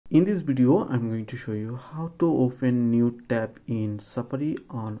In this video, I'm going to show you how to open new tab in Safari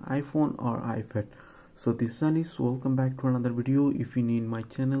on iPhone or iPad. So this is Anis. Welcome back to another video. If you're new in my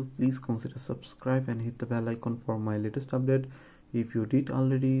channel, please consider subscribe and hit the bell icon for my latest update. If you did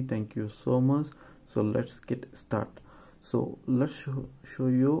already, thank you so much. So let's get started. So let's show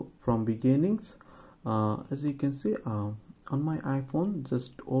you from beginnings. As you can see, on my iPhone,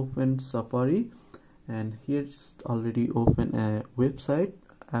 just open Safari, and here it's already open a website,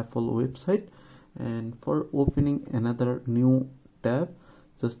 Apple website. And for opening another new tab,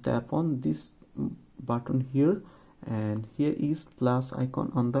 just tap on this button here, and here is plus icon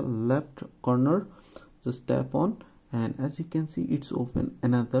on the left corner. Just tap on, and as you can see, it's open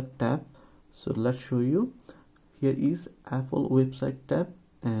another tab. So let's show you. Here is Apple website tab,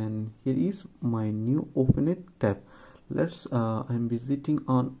 and here is my new open it tab. I'm visiting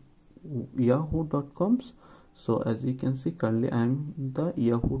on yahoo.coms. So as you can see, currently I'm the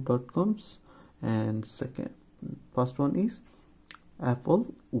yahoo.coms, and first one is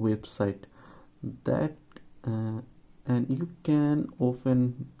Apple website. That and you can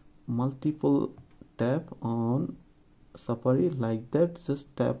open multiple tab on Safari like that.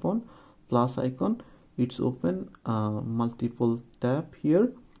 Just tap on plus icon, it's open multiple tab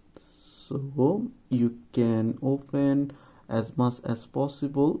here. So you can open as much as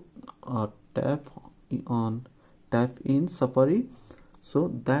possible tab in Safari,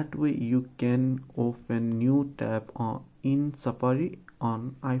 so that way you can open new tab in Safari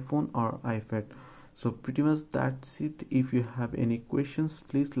on iPhone or iPad. So pretty much that's it. If you have any questions,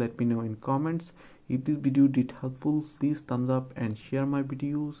 please let me know in comments. If this video did helpful, please thumbs up and share my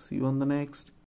video. See you on the next.